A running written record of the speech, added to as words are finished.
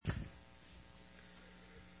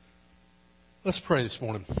Let's pray this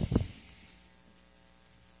morning.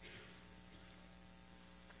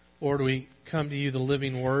 Lord, we come to you, the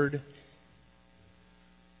living Word.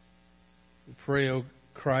 We pray, O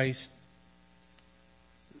Christ,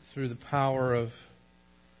 through the power of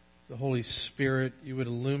the Holy Spirit, you would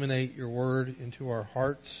illuminate your Word into our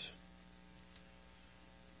hearts.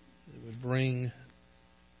 It would bring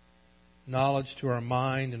knowledge to our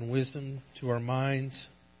mind and wisdom to our minds,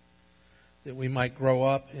 that we might grow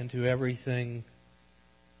up into everything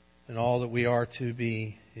and all that we are to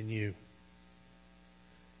be in you.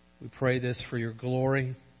 We pray this for your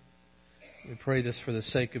glory. We pray this for the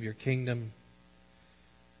sake of your kingdom.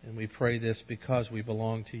 And we pray this because we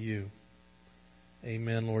belong to you.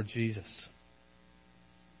 Amen, Lord Jesus.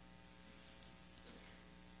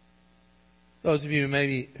 Those of you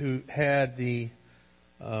maybe who had the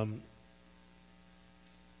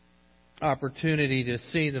opportunity to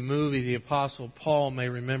see the movie The Apostle Paul may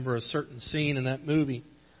remember a certain scene in that movie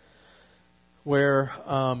where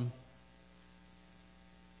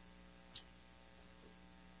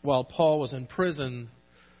while Paul was in prison,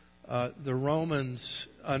 the Romans,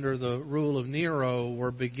 under the rule of Nero,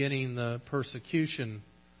 were beginning the persecution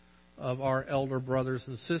of our elder brothers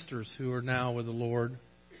and sisters who are now with the Lord.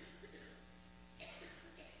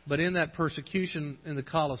 But in that persecution in the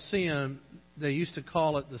Colosseum, they used to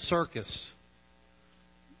call it the circus.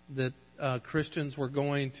 That Christians were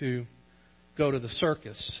going to go to the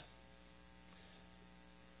circus.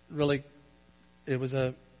 Really, it was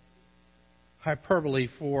a hyperbole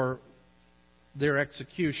for their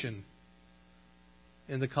execution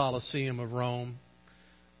in the Colosseum of Rome.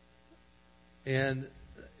 And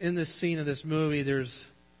in this scene of this movie, there's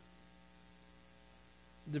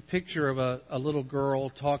the picture of a little girl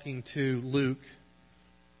talking to Luke,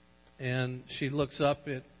 and she looks up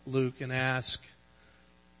at Luke and asks,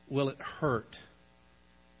 "Will it hurt?"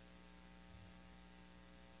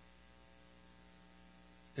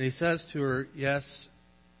 And he says to her, "Yes,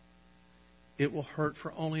 it will hurt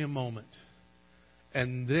for only a moment,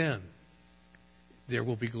 and then there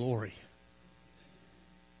will be glory."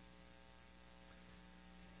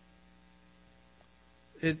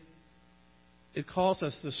 It calls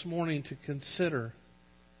us this morning to consider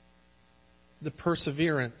the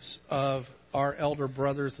perseverance of our elder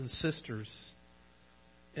brothers and sisters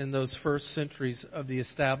in those first centuries of the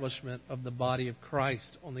establishment of the body of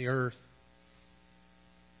Christ on the earth,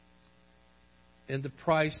 and the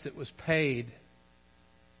price that was paid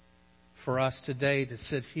for us today to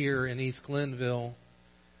sit here in East Glenville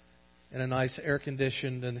in a nice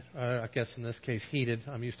air-conditioned and, I guess in this case, heated,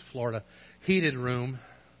 I'm used to Florida, heated room,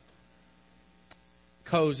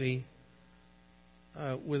 cozy,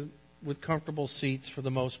 with comfortable seats for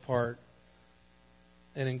the most part,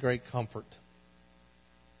 and in great comfort.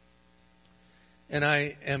 And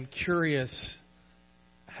I am curious,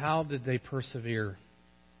 how did they persevere?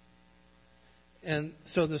 And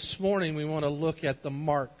so this morning we want to look at the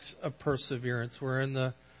marks of perseverance. We're in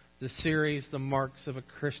the series, The Marks of a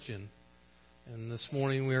Christian. And this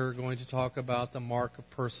morning we are going to talk about the mark of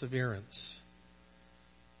perseverance.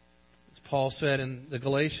 As Paul said in the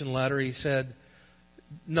Galatian letter, he said,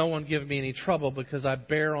 "No one give me any trouble because I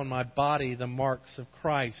bear on my body the marks of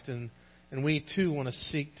Christ." And we too want to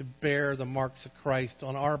seek to bear the marks of Christ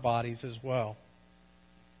on our bodies as well.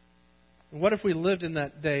 And what if we lived in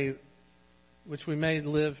that day, which we may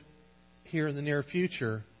live here in the near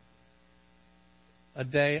future, a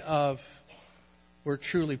day of we're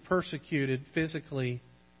truly persecuted physically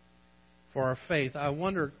for our faith? I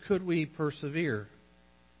wonder, could we persevere?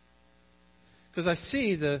 Because I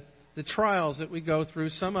see the trials that we go through.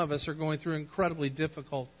 Some of us are going through incredibly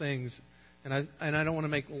difficult things, and I don't want to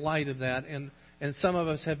make light of that. And some of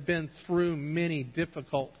us have been through many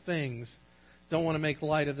difficult things. Don't want to make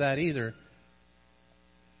light of that either.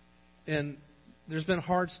 And there's been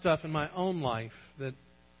hard stuff in my own life that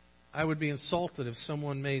I would be insulted if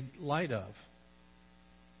someone made light of.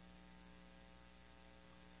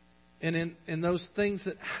 And in those things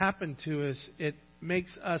that happen to us, it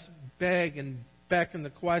makes us beg and beckon the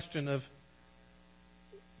question of,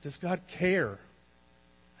 does God care?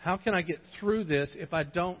 How can I get through this if I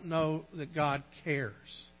don't know that God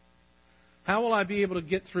cares? How will I be able to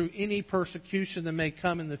get through any persecution that may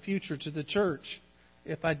come in the future to the church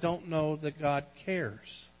if I don't know that God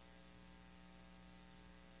cares?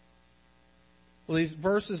 Well, these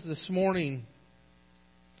verses this morning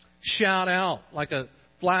shout out like a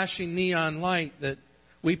flashing neon light that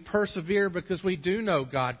we persevere because we do know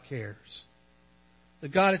God cares.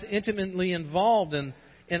 That God is intimately involved in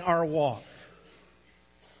our walk.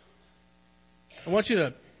 I want you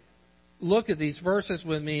to look at these verses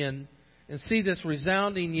with me and and see this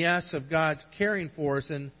resounding yes of God's caring for us.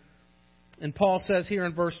 And Paul says here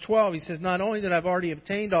in verse 12, he says, not only that I've already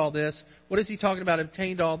obtained all this, what is he talking about,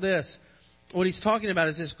 obtained all this? What he's talking about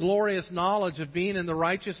is this glorious knowledge of being in the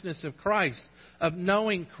righteousness of Christ, of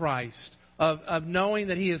knowing Christ, of knowing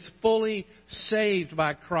that he is fully saved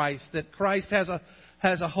by Christ, that Christ has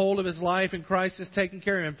a hold of his life and Christ is taking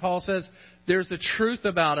care of him. And Paul says there's a truth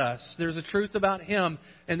about us. There's a truth about him,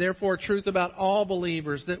 and therefore a truth about all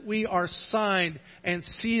believers, that we are signed and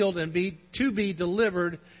sealed and to be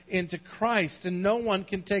delivered into Christ, and no one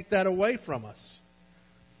can take that away from us.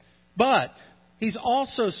 But he's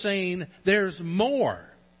also saying there's more.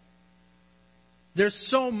 There's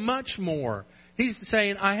so much more. He's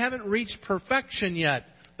saying, I haven't reached perfection yet,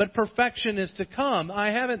 but perfection is to come.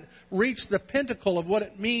 I haven't reached the pinnacle of what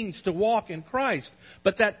it means to walk in Christ,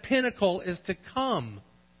 but that pinnacle is to come.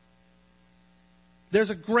 There's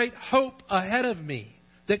a great hope ahead of me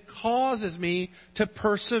that causes me to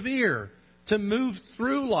persevere, to move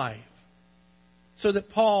through life. So that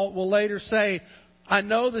Paul will later say, I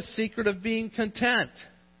know the secret of being content.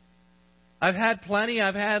 I've had plenty,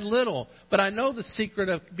 I've had little, but I know the secret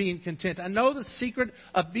of being content. I know the secret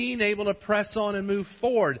of being able to press on and move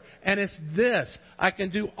forward. And it's this: I can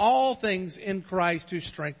do all things in Christ who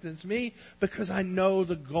strengthens me, because I know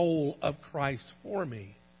the goal of Christ for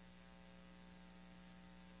me.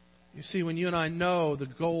 You see, when you and I know the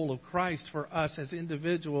goal of Christ for us as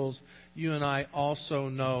individuals, you and I also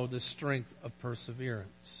know the strength of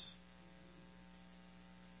perseverance.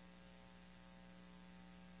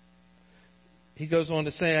 He goes on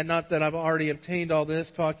to say, not that I've already obtained all this,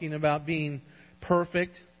 talking about being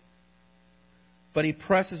perfect, but he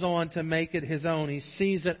presses on to make it his own. He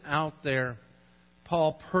sees it out there.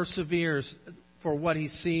 Paul perseveres for what he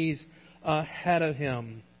sees ahead of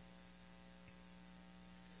him.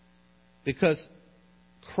 Because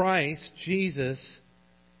Christ, Jesus,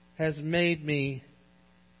 has made me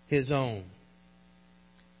his own.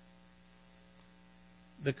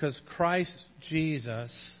 Because Christ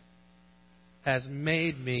Jesus has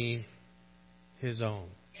made me his own.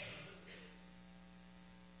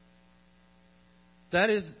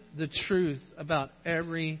 That is the truth about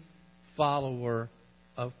every follower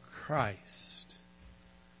of Christ.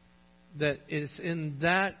 That it's in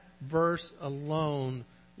that verse alone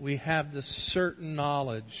we have the certain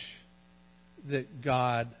knowledge that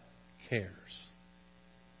God cares.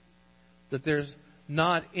 That there's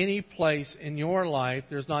not any place in your life,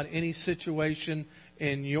 there's not any situation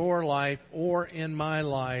in your life or in my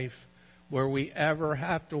life where we ever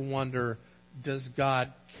have to wonder, does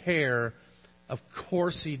God care? Of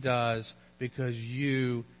course He does, because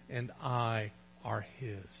you and I are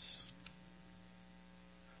His.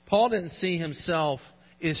 Paul didn't see himself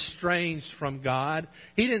estranged from God.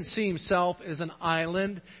 He didn't see himself as an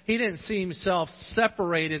island. He didn't see himself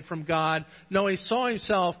separated from God. No, he saw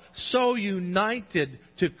himself so united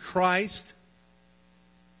to Christ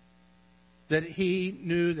that he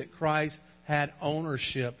knew that Christ had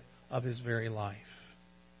ownership of his very life.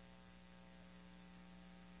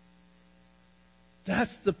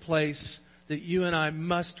 That's the place that you and I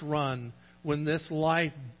must run when this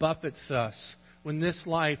life buffets us, when this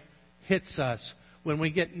life hits us, when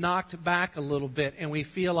we get knocked back a little bit and we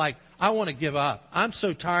feel like, I want to give up. I'm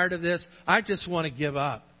so tired of this, I just want to give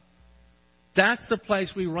up. That's the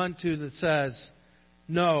place we run to that says,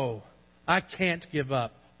 no, I can't give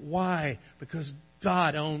up. Why? Because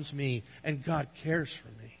God owns me and God cares for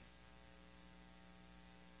me.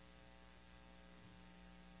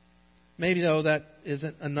 Maybe, though, that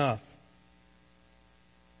isn't enough.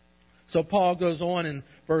 So Paul goes on in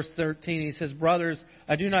verse 13. He says, brothers,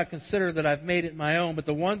 I do not consider that I've made it my own, but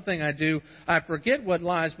the one thing I do, I forget what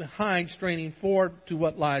lies behind, straining forward to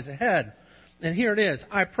what lies ahead. And here it is.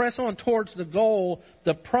 I press on towards the goal,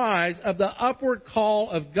 the prize of the upward call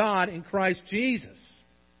of God in Christ Jesus.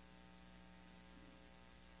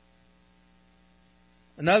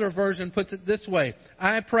 Another version puts it this way.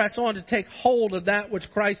 I press on to take hold of that which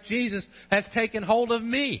Christ Jesus has taken hold of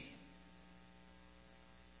me.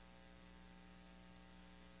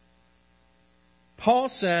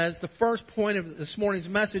 Paul says the first point of this morning's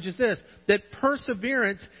message is this, that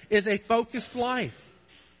perseverance is a focused life.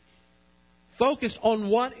 Focused on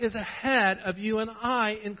what is ahead of you and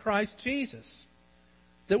I in Christ Jesus.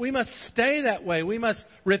 That we must stay that way. We must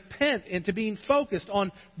repent into being focused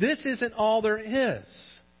on this isn't all there is.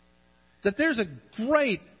 That there's a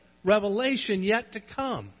great revelation yet to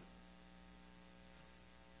come.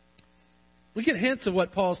 We get hints of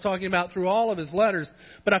what Paul's talking about through all of his letters,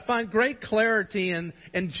 but I find great clarity in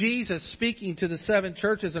Jesus speaking to the 7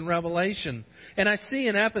 churches in Revelation. And I see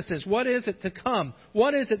in Ephesus, what is it to come?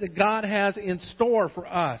 What is it that God has in store for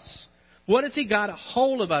us? What has He got a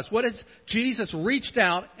hold of us? What has Jesus reached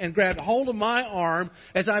out and grabbed a hold of my arm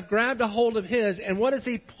as I've grabbed a hold of His? And what is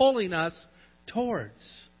He pulling us towards?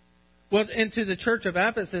 Well, into the church of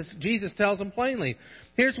Ephesus, Jesus tells them plainly,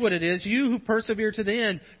 here's what it is. You who persevere to the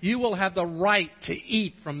end, you will have the right to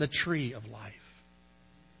eat from the tree of life.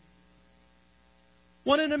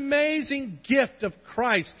 What an amazing gift of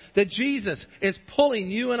Christ that Jesus is pulling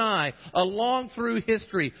you and I along through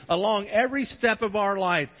history, along every step of our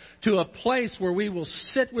life, to a place where we will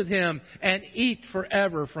sit with Him and eat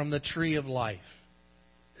forever from the tree of life.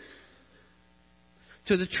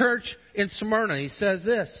 To the church in Smyrna, He says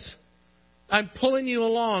this, I'm pulling you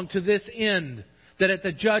along to this end, that at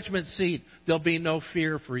the judgment seat there'll be no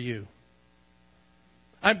fear for you.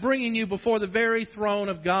 I'm bringing you before the very throne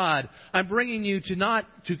of God. I'm bringing you to not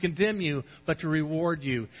to condemn you, but to reward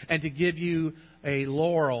you and to give you a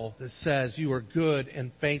laurel that says you are good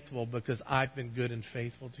and faithful because I've been good and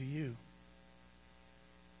faithful to you.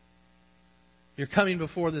 You're coming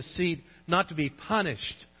before the seat not to be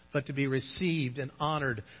punished, but to be received and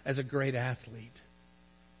honored as a great athlete.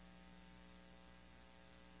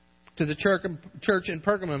 To the church in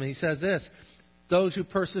Pergamum, He says this, those who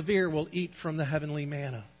persevere will eat from the heavenly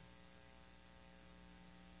manna.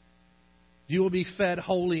 You will be fed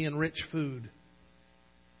holy and rich food.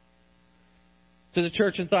 To the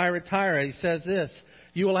church in Thyatira, He says this,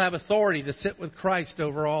 you will have authority to sit with Christ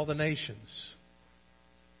over all the nations.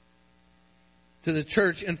 To the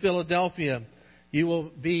church in Philadelphia, you will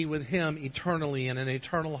be with Him eternally in an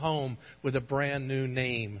eternal home with a brand new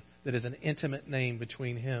name that is an intimate name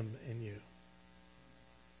between Him and you.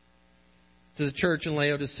 To the church in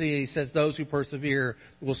Laodicea, He says, those who persevere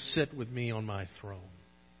will sit with me on my throne.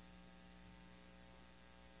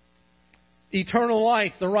 Eternal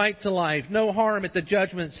life, the right to life, no harm at the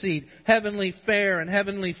judgment seat, heavenly fare and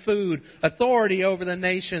heavenly food, authority over the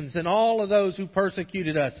nations and all of those who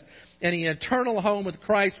persecuted us, and an eternal home with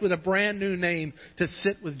Christ with a brand new name to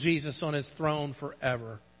sit with Jesus on His throne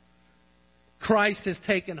forever. Christ has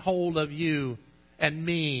taken hold of you and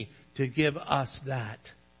me to give us that.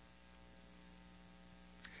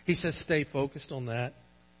 He says, stay focused on that.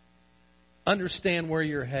 Understand where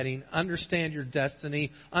you're heading. Understand your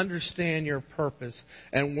destiny. Understand your purpose.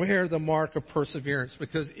 And wear the mark of perseverance.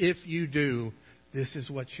 Because if you do, this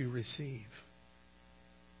is what you receive.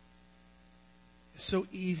 It's so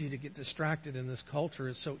easy to get distracted in this culture.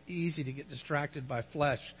 It's so easy to get distracted by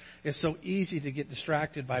flesh. It's so easy to get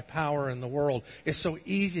distracted by power in the world. It's so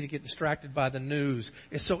easy to get distracted by the news.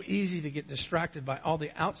 It's so easy to get distracted by all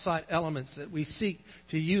the outside elements that we seek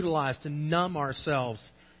to utilize to numb ourselves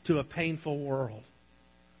to a painful world.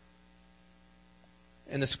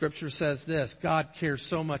 And the Scripture says this, God cares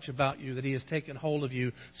so much about you that He has taken hold of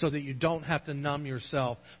you so that you don't have to numb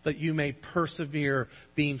yourself, but you may persevere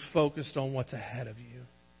being focused on what's ahead of you.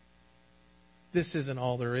 This isn't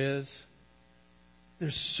all there is.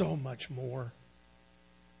 There's so much more.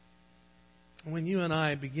 When you and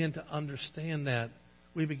I begin to understand that,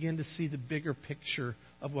 we begin to see the bigger picture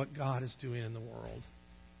of what God is doing in the world.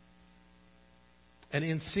 And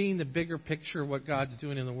in seeing the bigger picture of what God's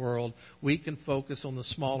doing in the world, we can focus on the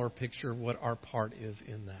smaller picture of what our part is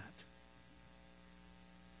in that.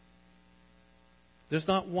 There's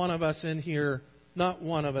not one of us in here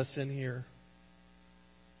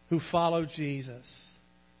who follow Jesus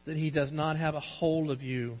that He does not have a hold of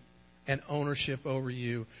you and ownership over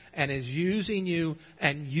you and is using you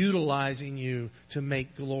and utilizing you to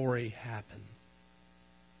make glory happen.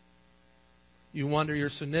 You wonder your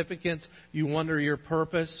significance. You wonder your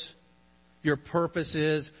purpose. Your purpose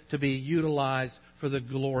is to be utilized for the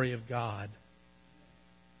glory of God.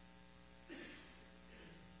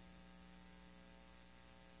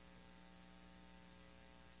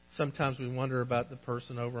 Sometimes we wonder about the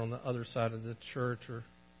person over on the other side of the church or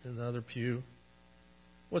in the other pew.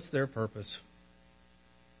 What's their purpose?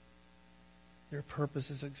 Their purpose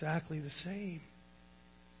is exactly the same.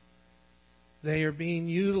 They are being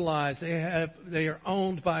utilized. They are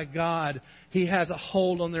owned by God. He has a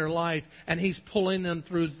hold on their life, and He's pulling them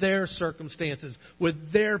through their circumstances,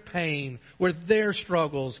 with their pain, with their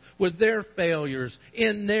struggles, with their failures,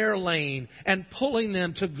 in their lane, and pulling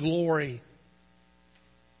them to glory.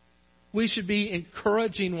 We should be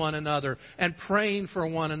encouraging one another and praying for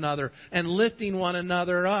one another and lifting one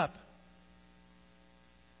another up.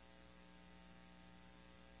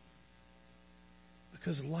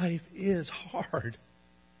 Because life is hard.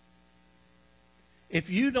 If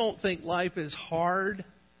you don't think life is hard,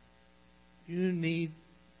 you need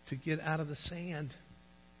to get out of the sand.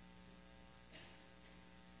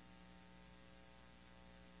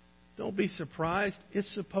 Don't be surprised.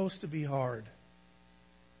 It's supposed to be hard.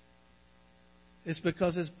 It's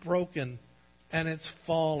because it's broken and it's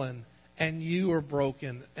fallen and you are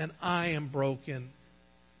broken and I am broken.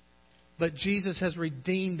 But Jesus has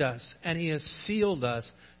redeemed us and He has sealed us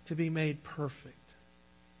to be made perfect.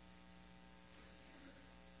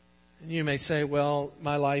 And you may say, well,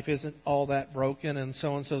 my life isn't all that broken and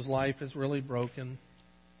so-and-so's life is really broken.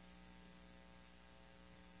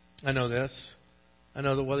 I know this. I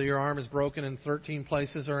know that whether your arm is broken in 13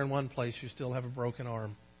 places or in one place, you still have a broken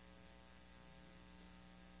arm.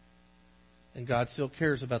 And God still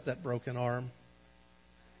cares about that broken arm.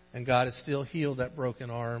 And God has still healed that broken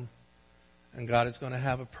arm. And God is going to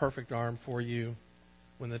have a perfect arm for you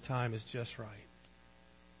when the time is just right.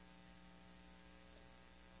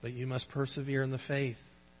 But you must persevere in the faith.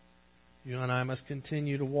 You and I must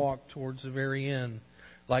continue to walk towards the very end.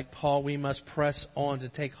 Like Paul, we must press on to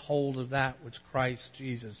take hold of that which Christ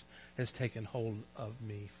Jesus has taken hold of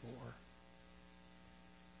me for.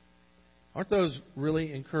 Aren't those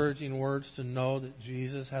really encouraging words to know that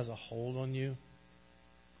Jesus has a hold on you?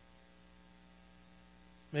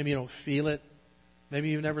 Maybe you don't feel it. Maybe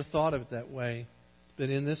you've never thought of it that way. But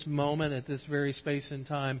in this moment, at this very space and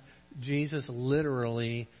time, Jesus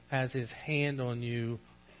literally has His hand on you,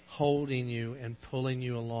 holding you and pulling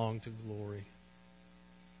you along to glory.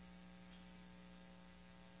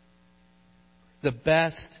 The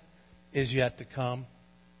best is yet to come.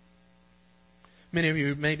 Many of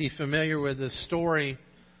you may be familiar with the story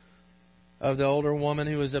of the older woman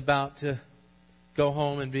who was about to go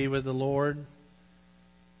home and be with the Lord.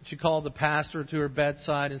 She called the pastor to her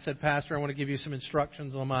bedside and said, "Pastor, I want to give you some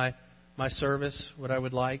instructions on my service, what I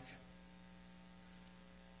would like."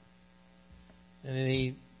 And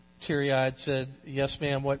he, teary-eyed, said, "Yes,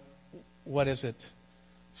 ma'am, what is it?"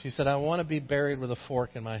 She said, "I want to be buried with a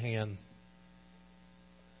fork in my hand."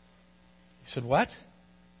 He said, "What?"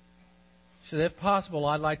 She said, "If possible,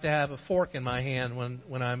 I'd like to have a fork in my hand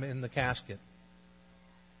when I'm in the casket."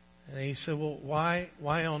 And he said, "Well, why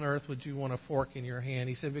on earth would you want a fork in your hand?"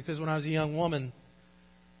 He said, "Because when I was a young woman,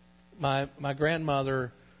 my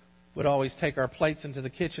grandmother would always take our plates into the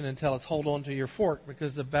kitchen and tell us, 'Hold on to your fork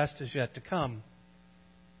because the best is yet to come.'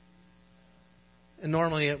 And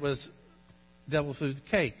normally it was devil food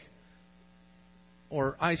cake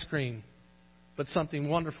or ice cream, but something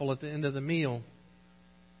wonderful at the end of the meal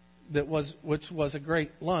which was a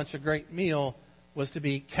great lunch, a great meal, was to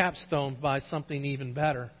be capstoned by something even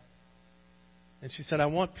better." And she said, "I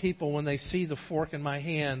want people, when they see the fork in my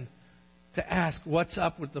hand, to ask, 'What's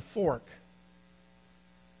up with the fork?'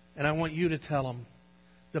 And I want you to tell them,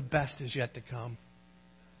 'The best is yet to come.'"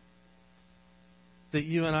 That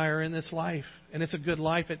you and I are in this life, and it's a good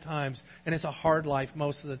life at times, and it's a hard life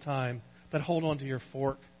most of the time, but hold on to your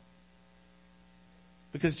fork.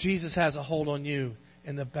 Because Jesus has a hold on you,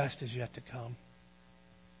 and the best is yet to come.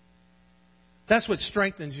 That's what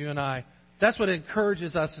strengthens you and I. That's what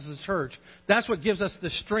encourages us as a church. That's what gives us the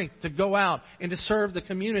strength to go out and to serve the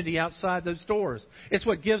community outside those doors. It's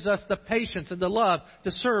what gives us the patience and the love to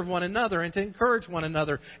serve one another and to encourage one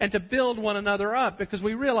another and to build one another up, because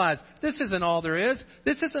we realize this isn't all there is.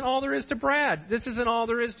 This isn't all there is to Brad. This isn't all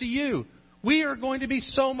there is to you. We are going to be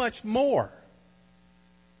so much more.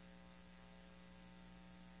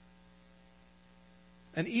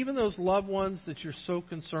 And even those loved ones that you're so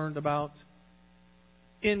concerned about,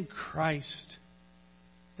 in Christ,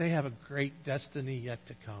 they have a great destiny yet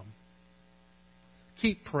to come.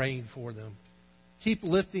 Keep praying for them. Keep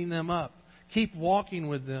lifting them up. Keep walking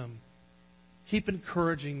with them. Keep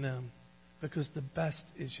encouraging them, because the best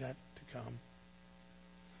is yet to come.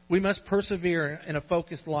 We must persevere in a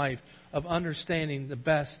focused life of understanding the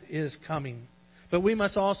best is coming. But we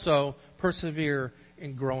must also persevere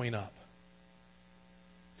in growing up.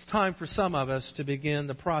 It's time for some of us to begin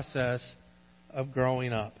the process of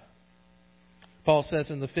growing up. Paul says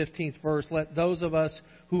in the 15th verse, "Let those of us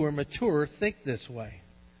who are mature think this way."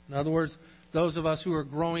 In other words, those of us who are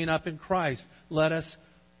growing up in Christ, let us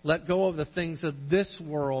let go of the things of this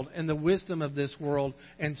world and the wisdom of this world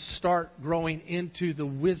and start growing into the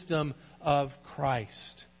wisdom of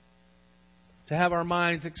Christ. To have our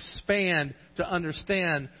minds expand to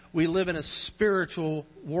understand we live in a spiritual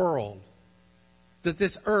world. That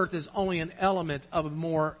this earth is only an element of a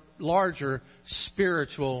more larger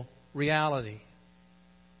spiritual reality.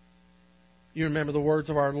 You remember the words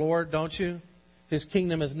of our Lord, don't you? His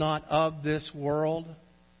kingdom is not of this world.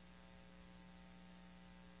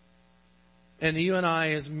 And you and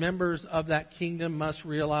I, as members of that kingdom, must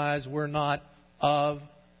realize we're not of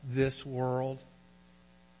this world.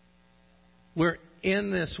 We're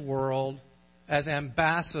in this world as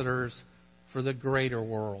ambassadors for the greater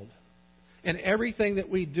world. And everything that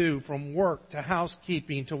we do, from work to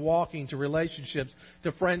housekeeping to walking to relationships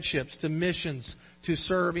to friendships to missions to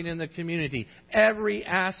serving in the community, every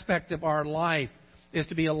aspect of our life is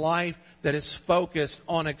to be a life that is focused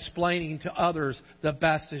on explaining to others the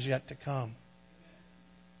best is yet to come.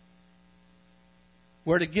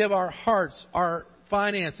 We're to give our hearts, our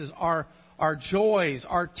finances, our joys,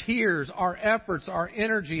 our tears, our efforts, our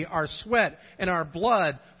energy, our sweat, and our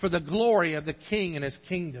blood for the glory of the King and His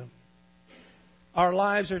kingdom. Our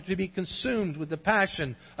lives are to be consumed with the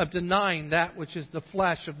passion of denying that which is the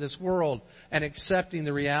flesh of this world and accepting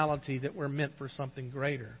the reality that we're meant for something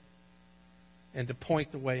greater, and to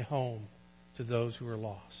point the way home to those who are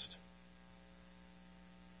lost.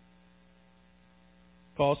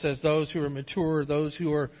 Paul says those who are mature, those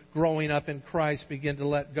who are growing up in Christ, begin to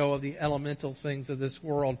let go of the elemental things of this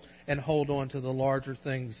world and hold on to the larger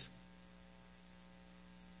things.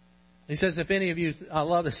 He says, if any of you, I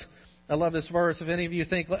love this verse, if any of you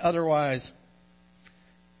think otherwise,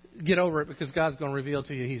 get over it, because God's going to reveal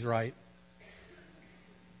to you He's right.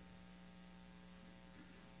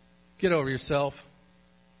 Get over yourself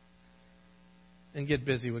and get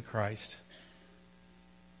busy with Christ.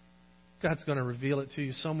 God's going to reveal it to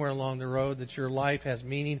you somewhere along the road that your life has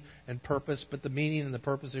meaning and purpose, but the meaning and the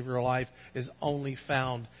purpose of your life is only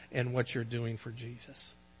found in what you're doing for Jesus.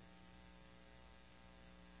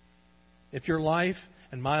 If your life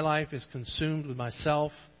and my life is consumed with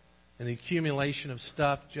myself and the accumulation of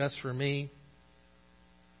stuff just for me,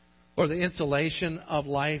 or the insulation of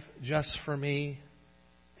life just for me,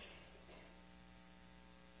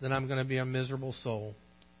 then I'm going to be a miserable soul.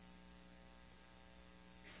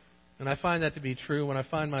 And I find that to be true when I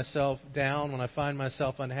find myself down, when I find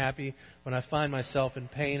myself unhappy, when I find myself in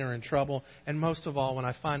pain or in trouble, and most of all, when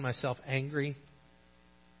I find myself angry.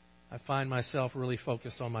 I find myself really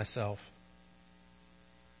focused on myself.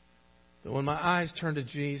 But when my eyes turn to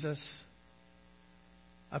Jesus,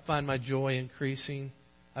 I find my joy increasing.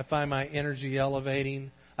 I find my energy elevating.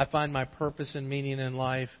 I find my purpose and meaning in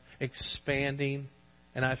life expanding.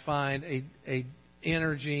 And I find a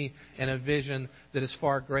energy and a vision that is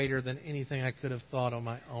far greater than anything I could have thought on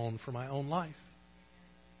my own for my own life.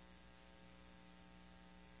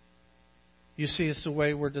 You see, it's the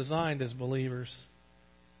way we're designed as believers.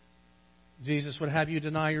 Jesus would have you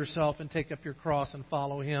deny yourself and take up your cross and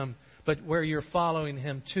follow Him. But where you're following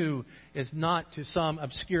Him to is not to some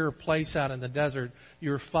obscure place out in the desert.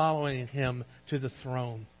 You're following Him to the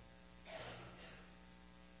throne.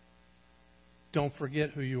 Don't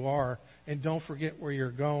forget who you are, and don't forget where you're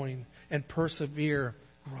going, and persevere.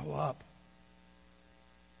 Grow up.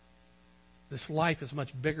 This life is much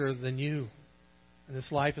bigger than you, and this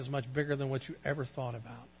life is much bigger than what you ever thought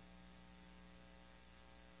about.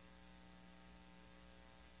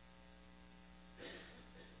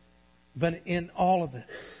 But in all of it,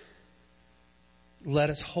 let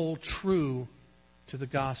us hold true to the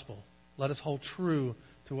gospel. Let us hold true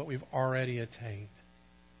to what we've already attained.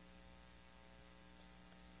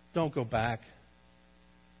 Don't go back.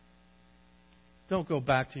 Don't go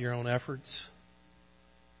back to your own efforts.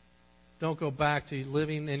 Don't go back to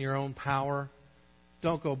living in your own power.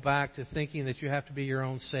 Don't go back to thinking that you have to be your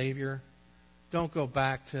own Savior. Don't go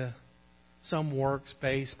back to some works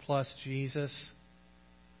base plus Jesus.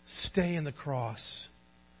 Stay in the cross.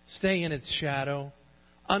 Stay in its shadow.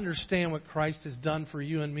 Understand what Christ has done for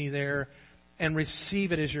you and me there, and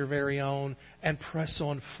receive it as your very own, and press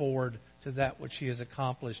on forward to that which He has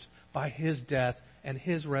accomplished by His death and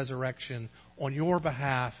His resurrection on your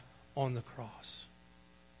behalf on the cross.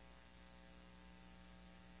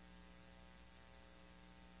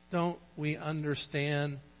 Don't we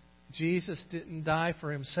understand? Jesus didn't die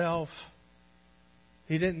for Himself.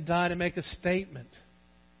 He didn't die to make a statement.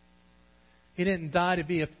 He didn't die to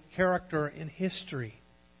be a character in history.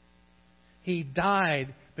 He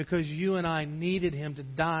died because you and I needed Him to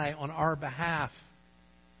die on our behalf.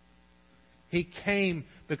 He came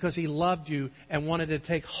because He loved you and wanted to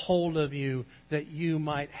take hold of you that you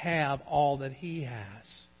might have all that He has.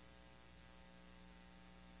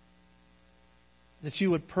 That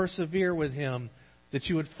you would persevere with Him, that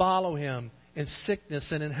you would follow Him in sickness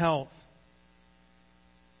and in health.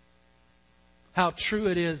 How true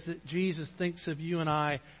it is that Jesus thinks of you and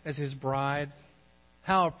I as His bride.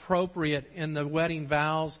 How appropriate in the wedding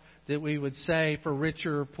vows that we would say for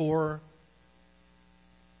richer or poorer,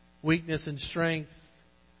 weakness and strength,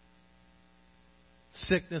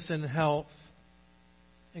 sickness and health,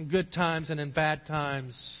 In good times and in bad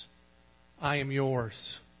times, I am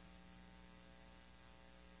yours.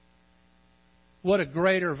 What a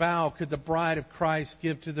greater vow could the bride of Christ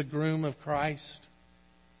give to the groom of Christ?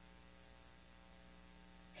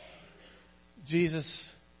 Jesus,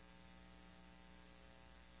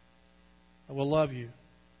 I will love you.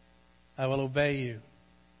 I will obey you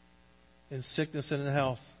in sickness and in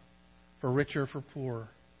health, for richer, for poor,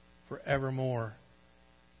 forevermore.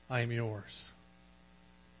 I am yours.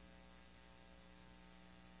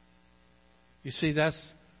 You see, that's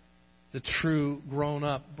the true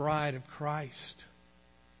grown-up bride of Christ.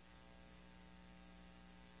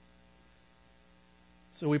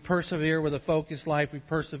 So we persevere with a focused life. We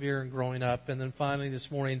persevere in growing up. And then finally this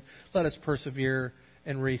morning, let us persevere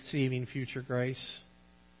in receiving future grace.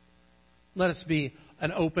 Let us be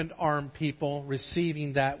an open-armed people,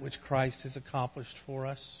 receiving that which Christ has accomplished for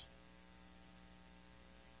us.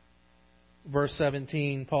 Verse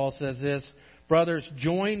 17, Paul says this, "Brothers,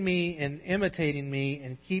 join me in imitating me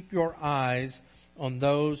and keep your eyes on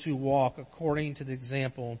those who walk according to the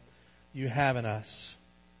example you have in us.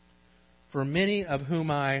 For many of whom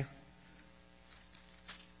I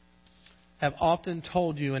have often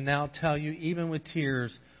told you and now tell you, even with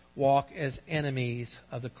tears, walk as enemies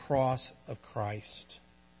of the cross of Christ.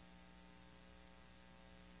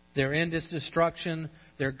 Their end is destruction,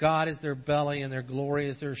 their God is their belly, and their glory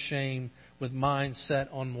is their shame, with minds set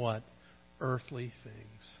on what? Earthly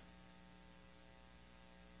things."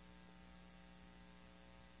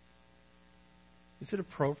 Is it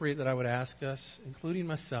appropriate that I would ask us, including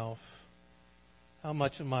myself, how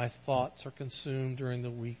much of my thoughts are consumed during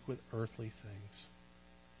the week with earthly things?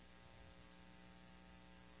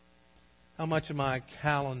 How much of my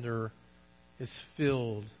calendar is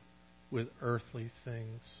filled with earthly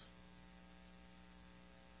things?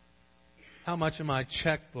 How much of my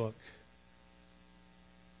checkbook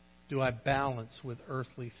do I balance with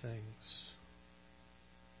earthly things?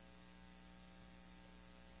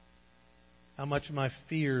 How much of my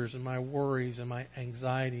fears and my worries and my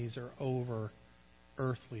anxieties are over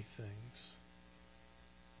earthly things?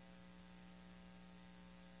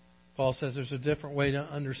 Paul says there's a different way to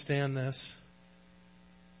understand this.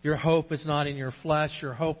 Your hope is not in your flesh.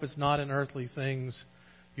 Your hope is not in earthly things.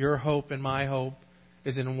 Your hope and my hope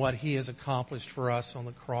is in what He has accomplished for us on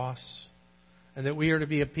the cross. And that we are to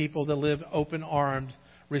be a people that live open-armed,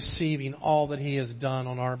 receiving all that He has done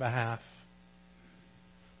on our behalf.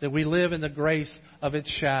 That we live in the grace of its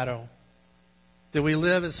shadow. That we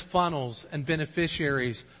live as funnels and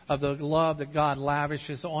beneficiaries of the love that God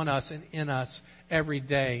lavishes on us and in us every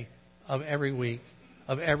day of every week,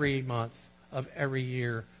 of every month, of every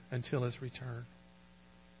year until His return.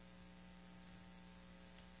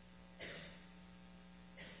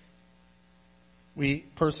 We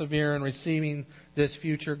persevere in receiving this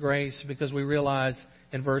future grace because we realize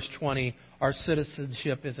in verse 20 our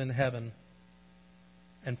citizenship is in heaven.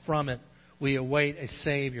 And from it we await a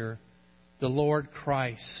Savior, the Lord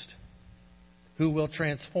Christ, who will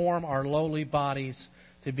transform our lowly bodies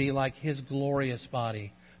to be like His glorious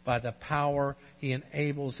body by the power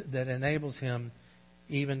that enables Him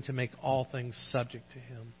even to make all things subject to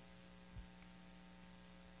Him.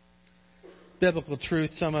 Biblical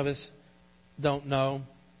truth some of us don't know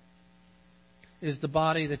is the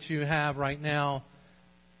body that you have right now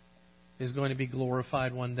is going to be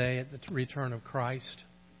glorified one day at the return of Christ.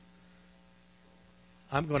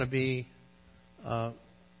 I'm going to be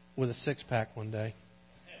with a six-pack one day.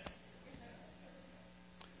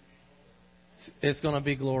 It's going to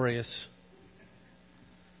be glorious.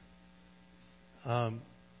 And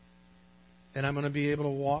I'm going to be able to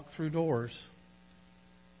walk through doors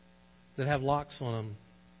that have locks on them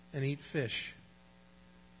and eat fish,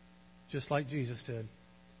 just like Jesus did.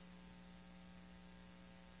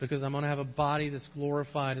 Because I'm going to have a body that's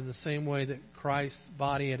glorified in the same way that Christ's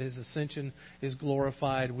body at His ascension is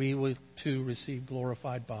glorified. We will too receive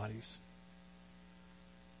glorified bodies.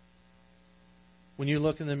 When you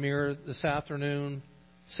look in the mirror this afternoon,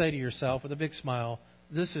 say to yourself with a big smile,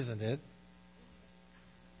 this isn't it.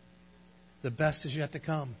 The best is yet to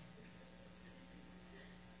come.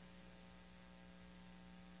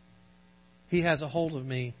 He has a hold of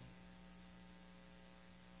me.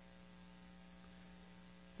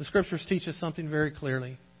 The Scriptures teach us something very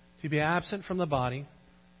clearly. To be absent from the body,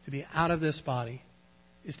 to be out of this body,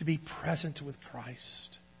 is to be present with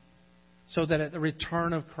Christ. So that at the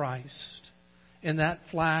return of Christ, in that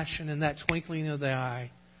flash and in that twinkling of the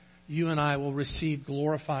eye, you and I will receive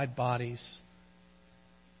glorified bodies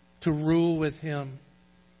to rule with Him,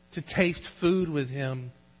 to taste food with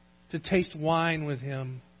Him, to taste wine with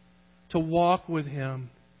Him, to walk with Him,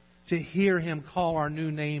 to hear Him call our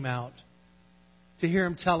new name out, to hear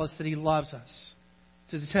Him tell us that He loves us,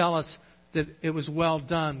 to tell us that it was well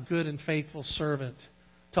done, good and faithful servant,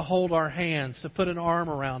 to hold our hands, to put an arm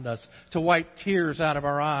around us, to wipe tears out of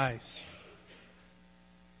our eyes.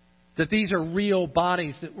 That these are real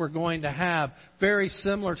bodies that we're going to have, very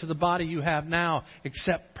similar to the body you have now,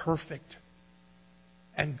 except perfect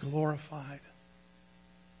and glorified.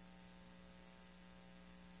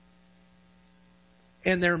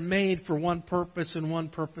 And they're made for one purpose and one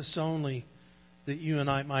purpose only, that you and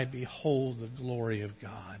I might behold the glory of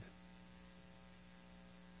God.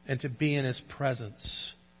 And to be in His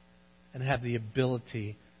presence and have the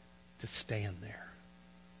ability to stand there.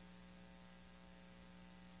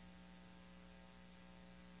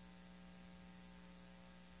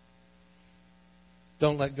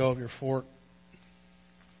 Don't let go of your fork.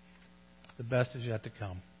 The best is yet to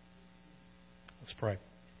come. Let's pray.